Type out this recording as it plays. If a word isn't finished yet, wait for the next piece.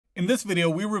In this video,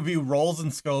 we review roles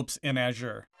and scopes in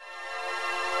Azure.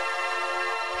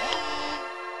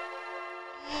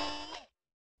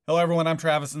 Hello everyone, I'm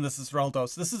Travis and this is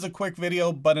Rolebased. This is a quick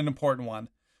video, but an important one.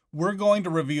 We're going to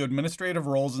review administrative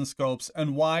roles and scopes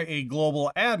and why a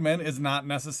global admin is not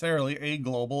necessarily a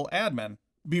global admin.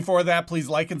 Before that, please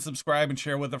like and subscribe and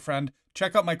share with a friend.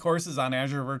 Check out my courses on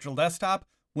Azure Virtual Desktop,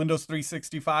 Windows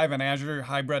 365, and Azure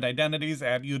Hybrid Identities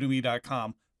at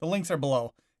udemy.com. The links are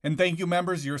below. And thank you,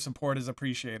 members. Your support is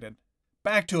appreciated.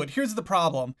 Back to it. Here's the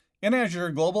problem. In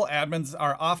Azure, global admins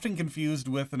are often confused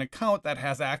with an account that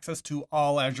has access to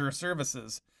all Azure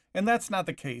services. And that's not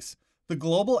the case. The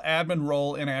global admin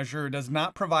role in Azure does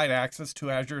not provide access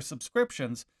to Azure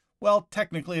subscriptions. Well,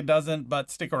 technically it doesn't,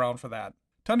 but stick around for that.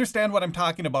 To understand what I'm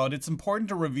talking about, it's important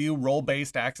to review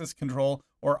role-based access control,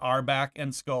 or RBAC,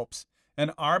 and scopes.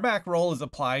 An RBAC role is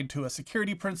applied to a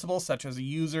security principle such as a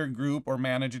user, group, or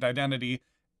managed identity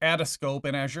at a scope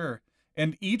in Azure.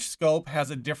 And each scope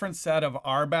has a different set of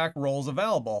RBAC roles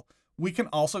available. We can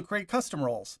also create custom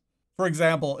roles. For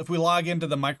example, if we log into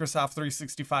the Microsoft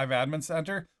 365 Admin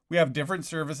Center, we have different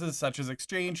services such as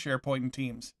Exchange, SharePoint, and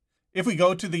Teams. If we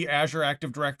go to the Azure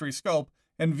Active Directory scope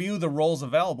and view the roles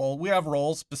available, we have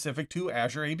roles specific to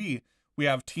Azure AD. We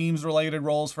have Teams-related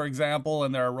roles, for example,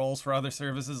 and there are roles for other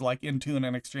services like Intune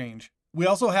and Exchange. We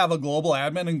also have a global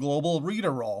admin and global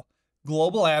reader role.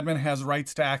 Global admin has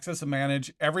rights to access and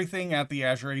manage everything at the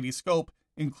Azure AD scope,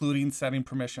 including setting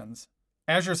permissions.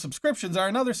 Azure subscriptions are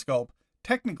another scope.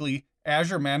 Technically,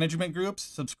 Azure management groups,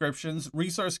 subscriptions,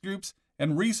 resource groups,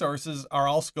 and resources are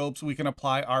all scopes we can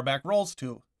apply RBAC roles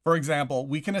to. For example,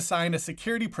 we can assign a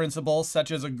security principal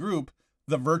such as a group,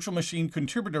 the virtual machine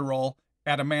contributor role,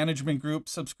 at a management group,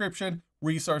 subscription,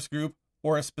 resource group,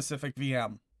 or a specific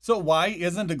VM. So why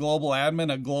isn't a global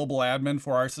admin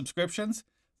for our subscriptions?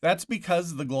 That's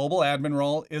because the global admin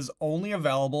role is only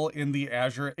available in the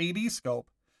Azure AD scope.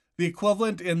 The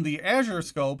equivalent in the Azure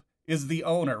scope is the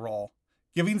owner role.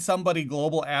 Giving somebody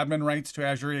global admin rights to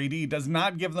Azure AD does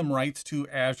not give them rights to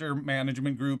Azure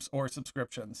management groups or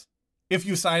subscriptions. If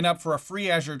you sign up for a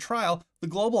free Azure trial, the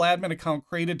global admin account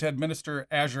created to administer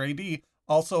Azure AD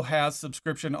also has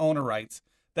subscription owner rights.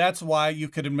 That's why you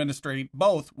could administrate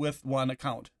both with one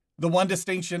account. The one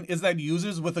distinction is that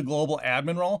users with a global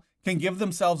admin role can give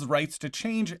themselves rights to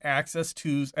change access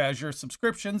to Azure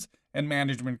subscriptions and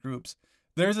management groups.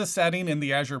 There's a setting in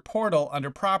the Azure portal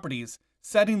under Properties.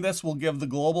 Setting this will give the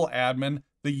global admin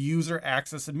the user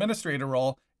access administrator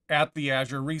role at the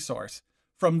Azure resource.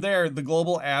 From there, the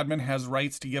global admin has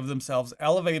rights to give themselves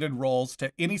elevated roles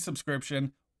to any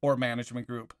subscription or management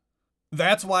group.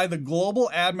 That's why the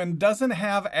global admin doesn't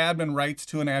have admin rights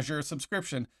to an Azure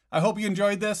subscription. I hope you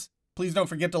enjoyed this. Please don't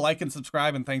forget to like and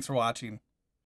subscribe, and thanks for watching.